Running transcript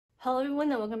Hello everyone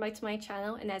and welcome back to my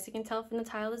channel, and as you can tell from the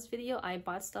title of this video, I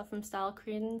bought stuff from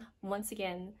StyleKorean once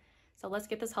again. So let's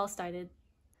get this haul started.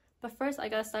 But first, I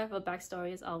gotta start with a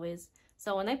backstory as always.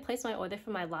 So when I placed my order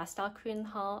for my last StyleKorean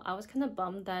haul, I was kind of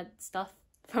bummed that stuff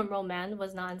from Roman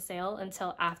was not on sale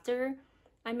until after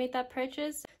I made that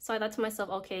purchase. So I thought to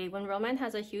myself, okay, when Roman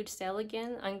has a huge sale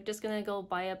again, I'm just gonna go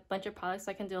buy a bunch of products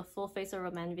so I can do a full face of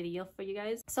Roman video for you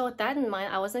guys. So with that in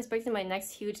mind, I wasn't expecting my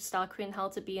next huge StyleKorean haul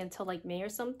to be until like May or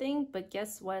something, but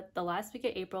guess what? The last week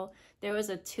of April, there was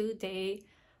a 2-day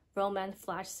Roman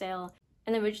flash sale.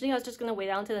 And originally I was just gonna wait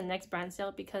out until the next brand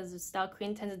sale because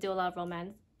StyleKorean tends to do a lot of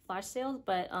Roman flash sales,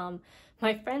 but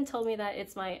my friend told me that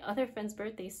it's my other friend's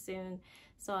birthday soon,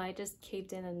 so I just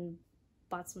caved in and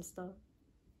bought some stuff.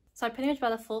 So I pretty much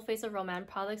bought a full face of Roman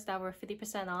products that were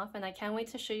 50% off, and I can't wait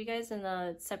to show you guys in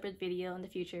a separate video in the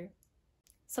future.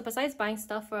 So besides buying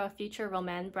stuff for a future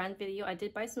Roman brand video, I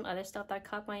did buy some other stuff that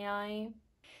caught my eye.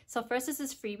 So first is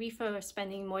this freebie for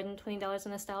spending more than $20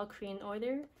 on a StyleKorean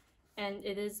order, and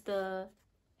it is the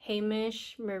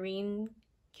Hamish Marine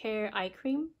Care Eye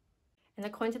Cream. And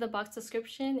according to the box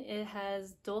description, it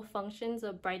has dual functions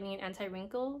of brightening and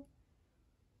anti-wrinkle,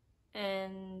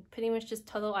 and pretty much just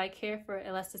total eye care for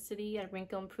elasticity and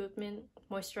wrinkle improvement,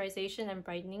 moisturization, and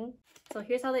brightening. So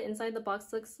here's how the inside of the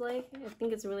box looks like. I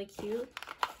think it's really cute.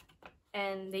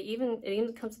 And it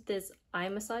even comes with this eye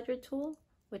massager tool,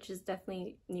 which is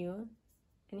definitely new.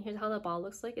 And here's how the bottle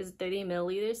looks like. It's 30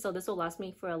 milliliters, so this will last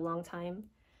me for a long time.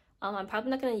 I'm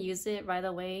probably not going to use it right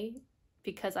away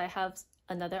because I have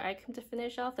another eye cream to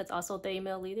finish off that's also 30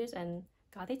 milliliters, and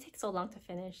god, they take so long to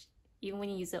finish, even when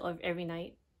you use it every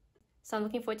night. So I'm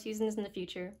looking forward to using this in the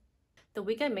future. The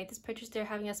week I made this purchase, they're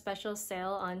having a special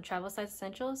sale on travel size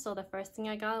essentials. So the first thing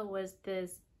I got was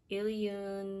this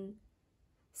Aloe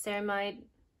Ceramide,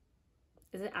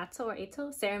 is it Ato or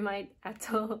Ato? Ceramide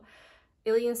Ato.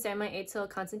 Aloe Ceramide Ato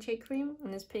concentrate cream,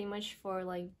 and it's pretty much for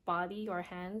like body or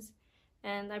hands.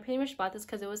 And I pretty much bought this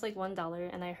because it was like $1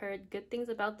 and I heard good things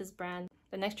about this brand.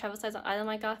 The next travel size item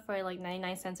I got for like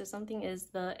 99 cents or something is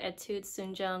the Etude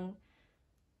Sunjung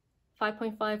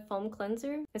 5.5 foam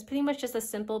cleanser. It's pretty much just a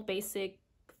simple basic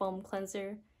foam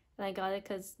cleanser, and I got it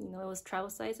because, you know, it was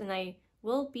travel size, and I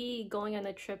will be going on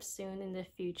a trip soon in the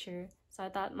future, so I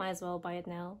thought might as well buy it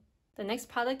now. The next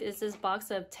product is this box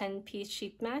of 10-piece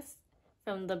sheet masks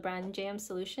from the brand JM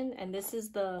Solution, and this is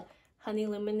the Honey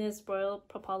Luminous Royal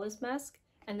Propolis mask,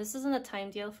 and this is on a time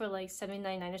deal for like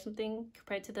 $7.99 or something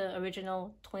compared to the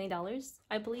original $20,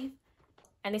 I believe.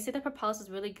 And they say the propolis is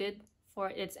really good for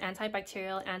its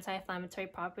antibacterial, anti-inflammatory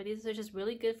properties, which is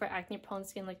really good for acne-prone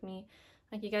skin like me.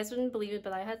 Like, you guys wouldn't believe it,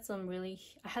 but I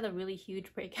had a really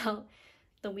huge breakout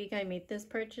the week I made this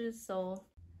purchase. So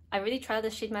I really tried the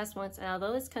sheet mask once, and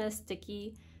although it's kind of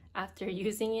sticky after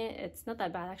using it, it's not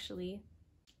that bad actually.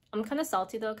 I'm kind of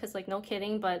salty though, because like, no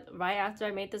kidding, but right after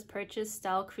I made this purchase,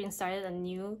 StyleKorean started a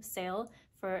new sale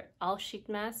for all sheet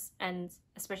masks, and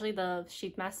especially the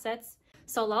sheet mask sets.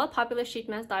 So a lot of popular sheet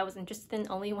masks that I was interested in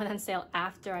only went on sale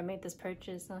after I made this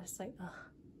purchase, and I was like, ugh,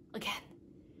 again.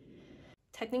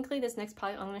 Technically, this next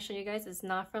product I'm going to show you guys is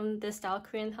not from the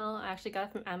StyleKorean haul. I actually got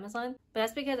it from Amazon, but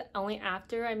that's because only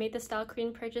after I made the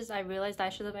StyleKorean purchase, I realized I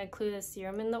should have included a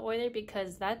serum in the order,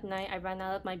 because that night I ran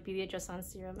out of my Beauty Adjustment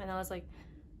serum, and I was like,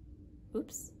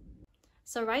 oops.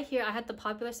 So right here, I had the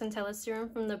popular centella serum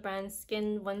from the brand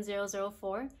Skin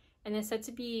 1004, and it's said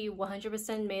to be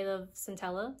 100% made of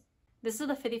centella. This is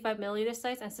the 55 milliliter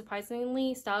size, and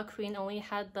surprisingly, StyleKorean only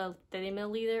had the 30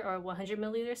 milliliter or 100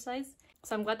 milliliter size.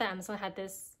 So I'm glad that Amazon had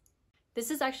this.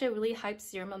 This is actually a really hyped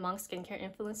serum among skincare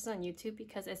influencers on YouTube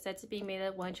because it's said to be made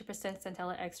of 100%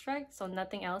 centella extract, so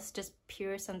nothing else, just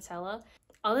pure centella.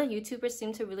 All the YouTubers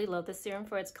seem to really love this serum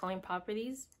for its calming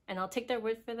properties, and I'll take their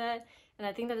word for that. And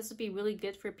I think that this would be really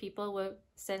good for people with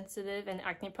sensitive and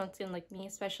acne-prone skin like me,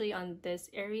 especially on this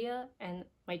area and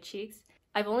my cheeks.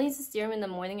 I've only used the serum in the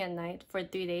morning and night for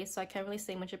 3 days, so I can't really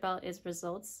say much about its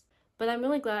results. But I'm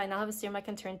really glad I now have a serum I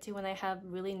can turn to when I have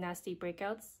really nasty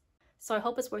breakouts. So I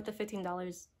hope it's worth the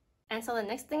 $15. And so the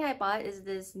next thing I bought is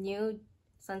this new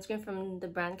sunscreen from the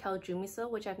brand called Jumiso,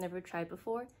 which I've never tried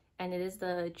before. And it is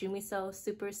the Jumiso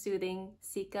Super Soothing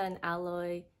Cica and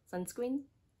Aloe sunscreen.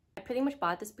 I pretty much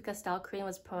bought this because StyleKorean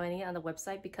was promoting it on the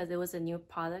website because it was a new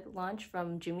product launch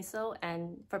from Jumiso,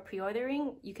 and for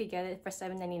pre-ordering, you could get it for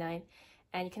 $7.99.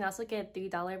 And you can also get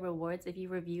 $3 rewards if you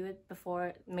review it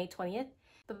before May 20th.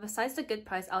 But besides the good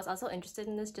price, I was also interested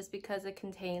in this just because it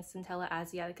contains Centella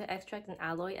asiatica extract and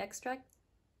aloe extract.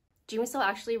 Jumiso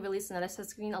actually released another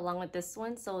sunscreen along with this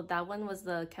one, so that one was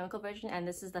the chemical version and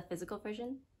this is the physical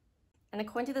version. And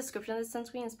according to the description of this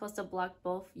sunscreen, it's supposed to block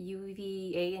both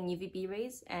UVA and UVB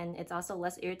rays, and it's also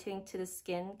less irritating to the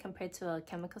skin compared to a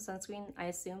chemical sunscreen, I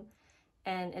assume.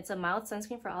 And it's a mild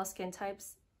sunscreen for all skin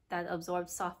types that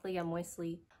absorbs softly and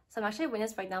moistly. So I'm actually wearing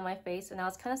this right now on my face, and I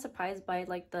was kind of surprised by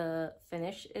like the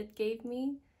finish it gave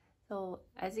me. So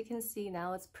as you can see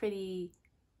now, it's pretty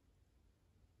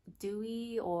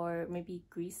dewy or maybe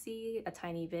greasy a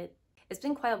tiny bit. It's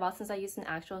been quite a while since I used an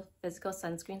actual physical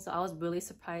sunscreen, so I was really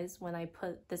surprised when I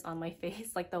put this on my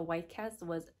face. Like the white cast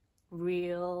was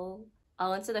real.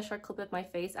 I'll insert a short clip of my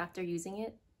face after using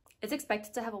it. It's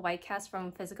expected to have a white cast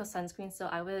from physical sunscreen, so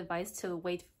I would advise to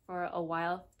wait for a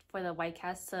while for the white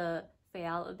cast to fade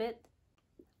out a bit.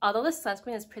 Although this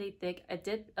sunscreen is pretty thick, it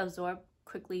did absorb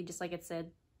quickly just like it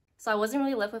said. So I wasn't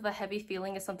really left with a heavy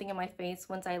feeling of something in my face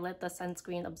once I let the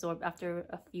sunscreen absorb after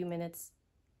a few minutes.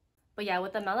 But yeah,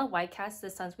 with the amount of white cast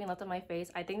this sunscreen left on my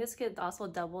face, I think this could also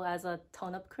double as a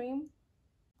tone-up cream.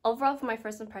 Overall, for my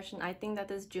first impression, I think that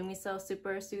this Jumiso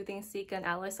Super Soothing Cica and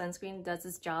Aloe sunscreen does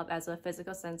its job as a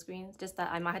physical sunscreen, just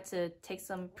that I might have to take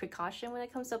some precaution when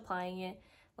it comes to applying it,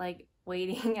 like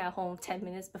waiting at home 10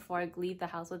 minutes before I leave the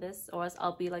house with this, or else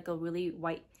I'll be like a really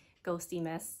white ghosty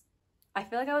mess. I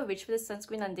feel like I would reach for this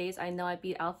sunscreen on days I know I'd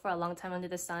be out for a long time under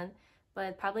the sun,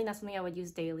 but probably not something I would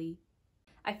use daily.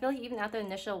 I feel like even after the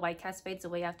initial white cast fades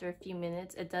away after a few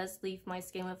minutes, it does leave my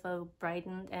skin with a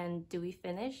brightened and dewy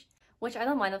finish, which I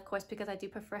don't mind of course because I do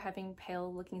prefer having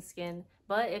pale looking skin.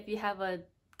 But if you have a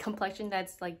complexion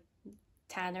that's like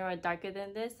tanner or darker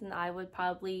than this, then I would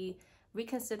probably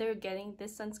reconsider getting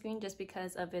this sunscreen just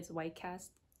because of its white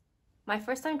cast. My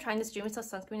first time trying this Jumiso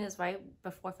sunscreen is right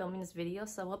before filming this video,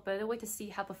 so what better way to see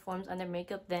how it performs under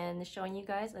makeup than showing you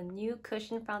guys a new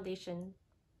cushion foundation.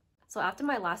 So after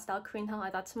my last StyleKorean haul,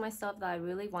 I thought to myself that I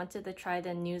really wanted to try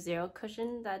the new Zero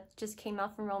cushion that just came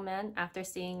out from Roman after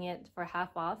seeing it for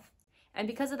half off. And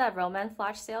because of that Roman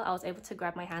flash sale, I was able to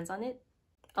grab my hands on it.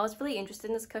 I was really interested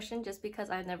in this cushion just because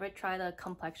I've never tried a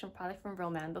complexion product from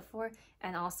Roman before,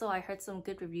 and also I heard some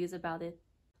good reviews about it.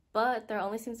 But there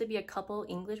only seems to be a couple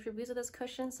English reviews of this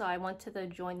cushion, so I wanted to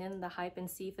join in the hype and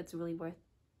see if it's really worth.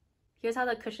 Here's how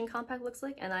the cushion compact looks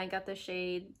like, and I got the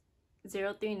shade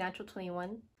 03 Natural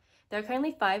 21. There are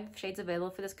currently 5 shades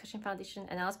available for this cushion foundation,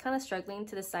 and I was kind of struggling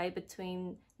to decide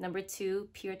between number 2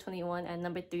 Pure 21 and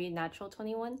number 3 Natural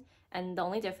 21, and the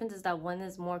only difference is that one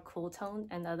is more cool toned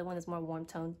and the other one is more warm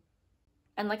toned.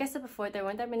 And like I said before, there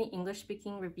weren't that many English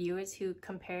speaking reviewers who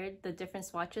compared the different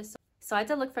swatches, so I had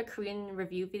to look for Korean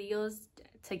review videos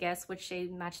to guess which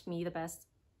shade matched me the best.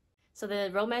 So the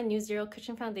Roman New Zero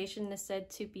Cushion Foundation is said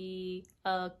to be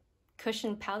a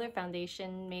cushion powder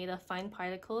foundation made of fine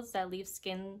particles that leave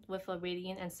skin with a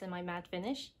radiant and semi-matte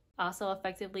finish. Also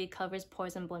effectively covers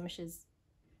pores and blemishes.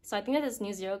 So I think that this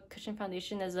New Zero Cushion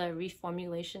Foundation is a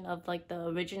reformulation of like the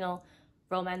original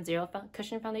Roman Zero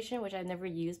Cushion Foundation, which I've never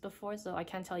used before, so I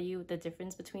can't tell you the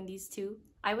difference between these two.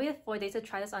 I waited 4 days to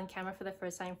try this on camera for the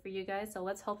first time for you guys, so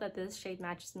let's hope that this shade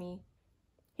matches me.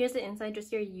 Here's the inside,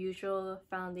 just your usual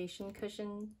foundation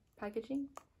cushion packaging.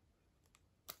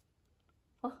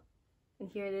 Oh, and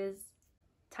here it is.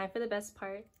 Time for the best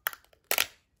part.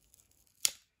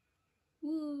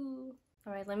 Woo!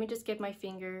 Alright, let me just get my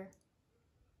finger.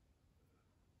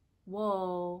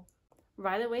 Whoa!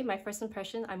 Right away, my first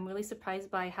impression, I'm really surprised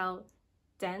by how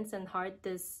dense and hard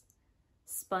this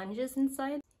sponge is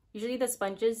inside. Usually the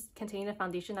sponges containing the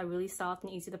foundation are really soft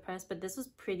and easy to press, but this was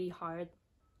pretty hard.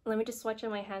 Let me just swatch on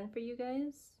my hand for you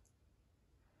guys.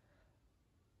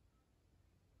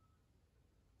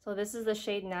 So this is the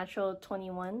shade Natural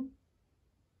 21.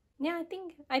 Yeah,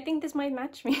 I think this might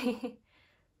match me.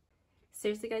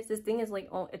 Seriously guys, this thing is like,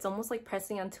 oh, it's almost like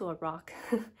pressing onto a rock.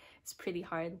 It's pretty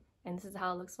hard, and this is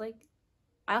how it looks like.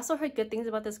 I also heard good things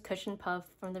about this cushion puff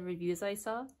from the reviews I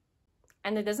saw,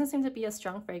 and there doesn't seem to be a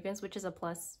strong fragrance, which is a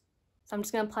plus. So I'm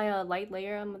just going to apply a light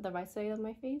layer on the right side of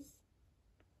my face.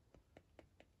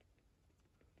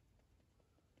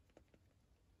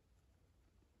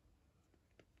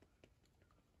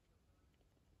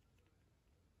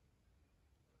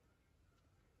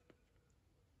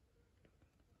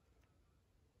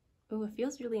 Ooh, it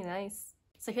feels really nice.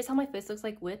 So here's how my face looks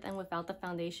like with and without the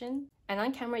foundation. And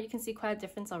on camera, you can see quite a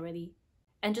difference already.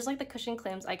 And just like the cushion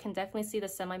claims, I can definitely see the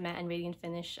semi-matte and radiant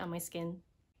finish on my skin.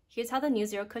 Here's how the New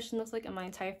Zero cushion looks like on my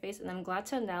entire face, and I'm glad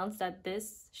to announce that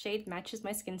this shade matches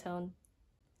my skin tone.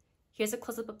 Here's a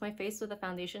close-up of my face with the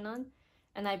foundation on,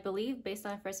 and I believe, based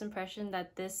on first impression,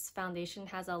 that this foundation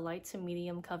has a light to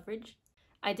medium coverage.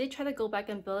 I did try to go back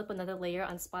and build up another layer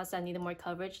on spots that needed more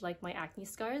coverage, like my acne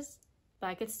scars, but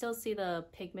I could still see the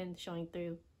pigment showing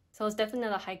through. So it's definitely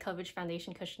not a high coverage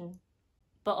foundation cushion.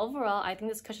 But overall, I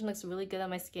think this cushion looks really good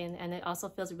on my skin, and it also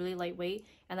feels really lightweight,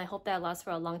 and I hope that it lasts for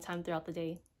a long time throughout the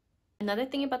day. Another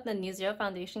thing about the Nude Zero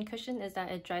foundation cushion is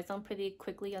that it dries down pretty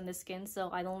quickly on the skin, so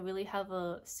I don't really have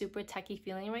a super tacky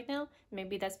feeling right now.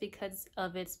 Maybe that's because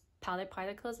of its powder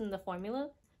particles in the formula.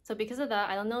 So because of that,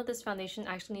 I don't know if this foundation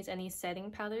actually needs any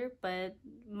setting powder, but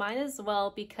might as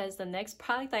well, because the next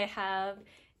product I have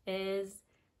is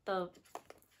the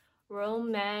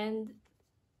Roman...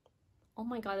 Oh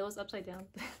my god, it was upside down.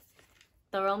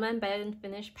 The Roman Better Than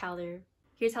Finish powder.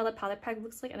 Here's how the powder pack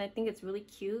looks like, and I think it's really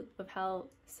cute with how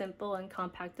simple and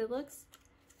compact it looks.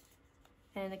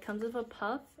 And it comes with a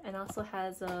puff and also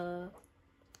has a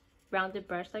rounded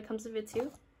brush that comes with it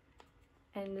too.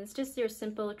 And it's just your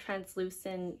simple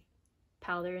translucent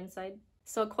powder inside.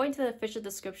 So according to the official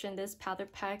description, this powder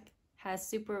pack has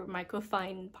super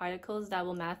microfine particles that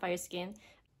will mattify your skin.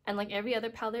 And like every other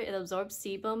powder, it absorbs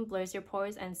sebum, blurs your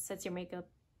pores, and sets your makeup.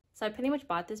 So I pretty much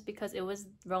bought this because it was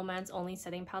Roman's only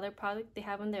setting powder product they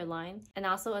have in their line. And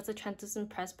also it's a translucent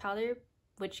pressed powder,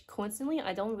 which coincidentally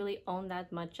I don't really own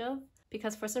that much of,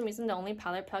 because for some reason the only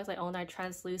powder products I own are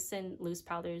translucent loose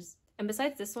powders. And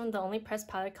besides this one, the only pressed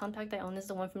powder compact I own is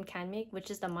the one from CanMake, which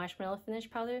is the marshmallow finish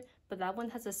powder, but that one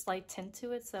has a slight tint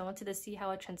to it, so I wanted to see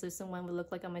how a translucent one would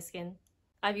look like on my skin.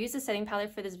 I've used the setting powder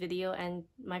for this video, and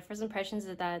my first impressions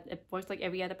is that it works like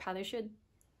every other powder should.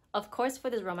 Of course, for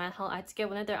this Roman haul, I had to get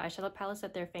one of their eyeshadow palettes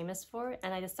that they're famous for,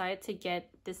 and I decided to get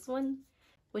this one,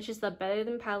 which is the Better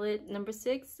Than palette number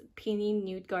 6, Peony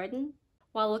Nude Garden.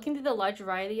 While looking through the large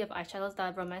variety of eyeshadows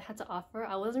that Roman had to offer,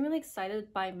 I wasn't really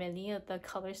excited by many of the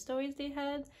color stories they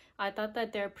had. I thought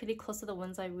that they're pretty close to the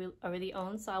ones I already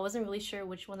own, so I wasn't really sure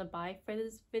which one to buy for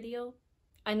this video.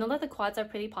 I know that the quads are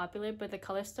pretty popular, but the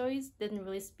color stories didn't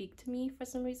really speak to me for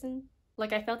some reason.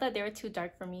 Like, I felt that they were too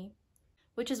dark for me.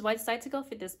 Which is why I decided to go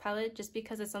for this palette, just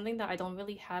because it's something that I don't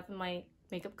really have in my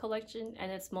makeup collection,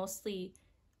 and it's mostly,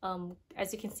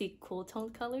 as you can see, cool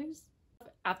toned colors.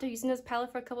 After using this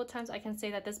palette for a couple times, I can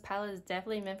say that this palette is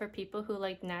definitely meant for people who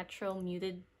like natural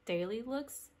muted daily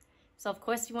looks. So of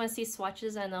course, if you want to see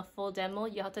swatches and a full demo,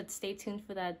 you have to stay tuned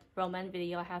for that Roman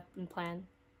video I have in plan.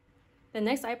 The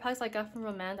next eye products I got from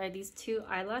Roman are these two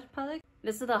eyelash products.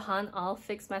 This is the Han All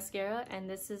Fix Mascara, and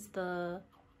this is the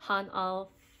Han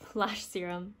All Lash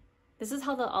Serum. This is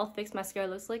how the All Fix mascara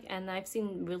looks like, and I've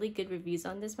seen really good reviews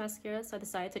on this mascara, so I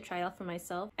decided to try it out for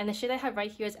myself. And the shade I have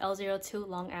right here is L02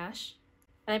 Long Ash.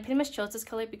 And I pretty much chose this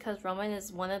color because Roman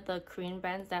is one of the Korean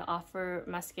brands that offer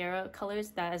mascara colors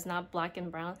that is not black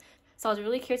and brown. So I was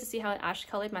really curious to see how an ash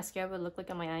colored mascara would look like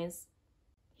on my eyes.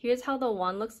 Here's how the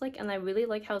wand looks like, and I really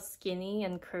like how skinny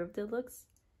and curved it looks.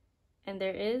 And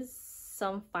there is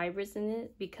some fibers in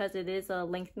it because it is a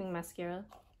lengthening mascara.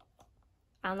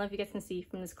 I don't know if you guys can see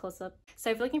from this close-up.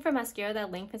 So if you're looking for mascara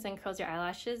that lengthens and curls your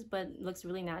eyelashes but looks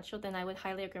really natural, then I would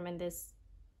highly recommend this.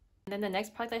 And then the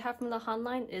next product I have from the Han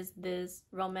line is this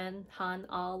Roman Han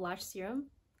All Lash Serum.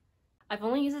 I've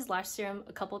only used this lash serum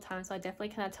a couple times, so I definitely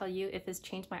cannot tell you if it's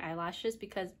changed my eyelashes,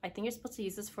 because I think you're supposed to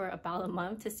use this for about a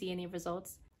month to see any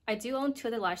results. I do own two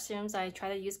other lash serums I try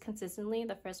to use consistently,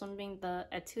 the first one being the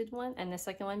Etude one, and the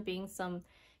second one being some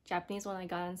Japanese one I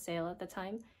got on sale at the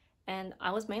time. And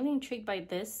I was mainly intrigued by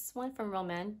this one from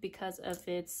Roman because of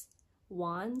its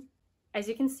wand. As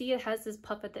you can see, it has this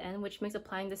puff at the end, which makes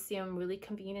applying the serum really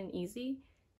convenient and easy.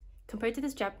 Compared to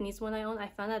this Japanese one I own, I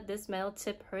found that this metal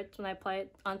tip hurts when I apply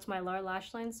it onto my lower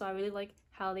lash line, so I really like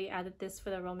how they added this for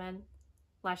the Roman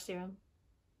lash serum.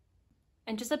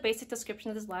 And just a basic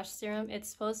description of this lash serum, it's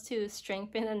supposed to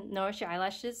strengthen and nourish your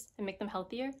eyelashes and make them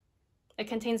healthier. It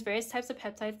contains various types of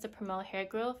peptides to promote hair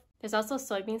growth. There's also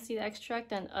soybean seed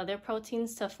extract and other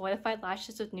proteins to fortify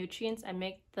lashes with nutrients and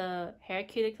make the hair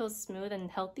cuticles smooth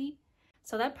and healthy.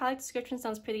 So that product description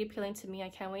sounds pretty appealing to me. I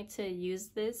can't wait to use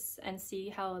this and see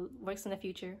how it works in the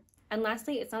future. And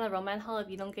lastly, it's not a Roman haul if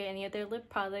you don't get any of their lip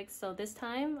products. So this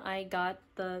time I got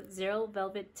the Zero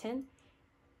Velvet Tint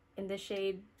in the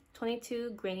shade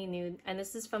 22 Grainy Nude, and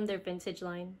this is from their vintage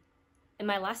line. In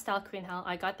my last StyleKorean haul,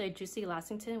 I got their Juicy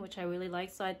Lasting Tint, which I really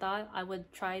liked, so I thought I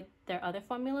would try their other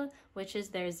formula, which is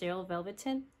their Zero Velvet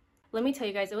Tint. Let me tell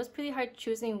you guys, it was pretty hard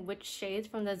choosing which shades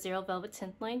from the Zero Velvet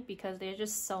Tint line because there's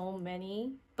just so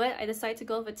many. But I decided to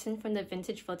go with a tint from the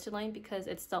Vintage Filter line because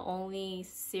it's the only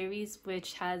series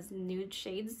which has nude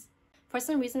shades. For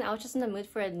some reason, I was just in the mood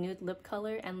for a nude lip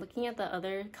color, and looking at the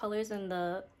other colors in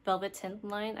the Velvet Tint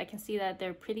line, I can see that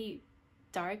they're pretty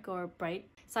dark or bright.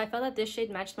 So I felt that this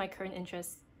shade matched my current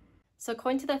interests. So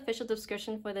according to the official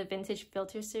description for the Vintage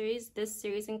Filter series, this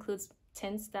series includes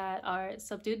tints that are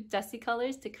subdued dusty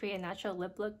colors to create a natural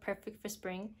lip look perfect for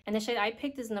spring. And the shade I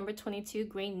picked is number 22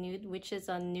 Green Nude, which is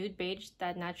a nude beige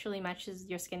that naturally matches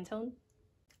your skin tone.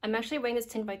 I'm actually wearing this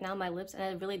tint right now on my lips and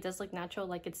it really does look natural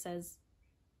like it says.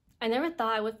 I never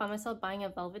thought I would find myself buying a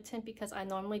velvet tint because I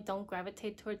normally don't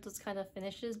gravitate towards those kind of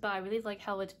finishes, but I really like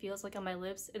how it feels like on my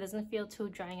lips. It doesn't feel too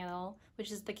drying at all,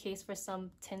 which is the case for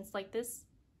some tints like this.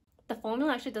 The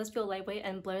formula actually does feel lightweight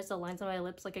and blurs the lines on my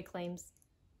lips like it claims.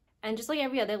 And just like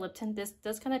every other lip tint, this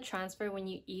does kind of transfer when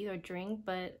you eat or drink,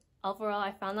 but overall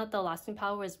I found that the lasting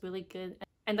power is really good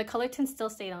and the color tint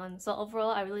still stayed on, so overall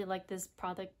I really like this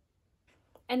product.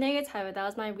 And there you have it. That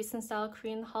was my recent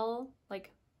StyleKorean haul.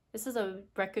 Like, this is a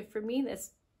record for me.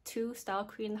 It's 2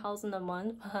 StyleKorean hauls in a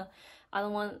month.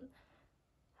 I'm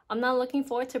not looking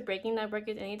forward to breaking that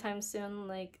record anytime soon.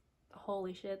 Like,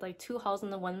 holy shit, like 2 hauls in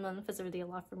the 1 month is really a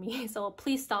lot for me. So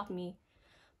please stop me.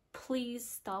 Please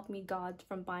stop me, God,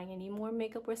 from buying any more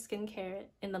makeup or skincare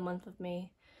in the month of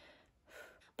May.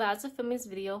 But as of filming this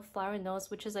video, Flower Nose,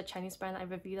 which is a Chinese brand I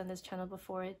reviewed on this channel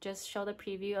before, just showed a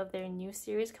preview of their new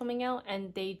series coming out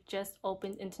and they just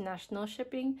opened international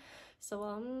shipping.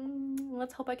 So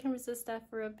let's hope I can resist that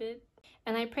for a bit.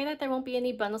 And I pray that there won't be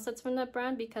any bundle sets from that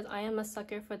brand because I am a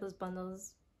sucker for those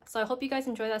bundles. So I hope you guys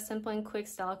enjoyed that simple and quick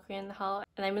StyleKorean haul,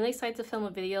 and I'm really excited to film a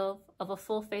video of a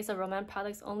full face of romance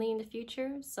products only in the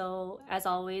future. So as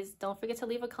always, don't forget to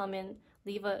leave a comment,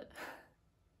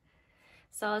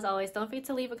 So as always, don't forget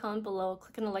to leave a comment below,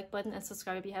 click on the like button and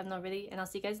subscribe if you haven't already, and I'll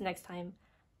see you guys next time.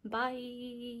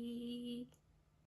 Bye!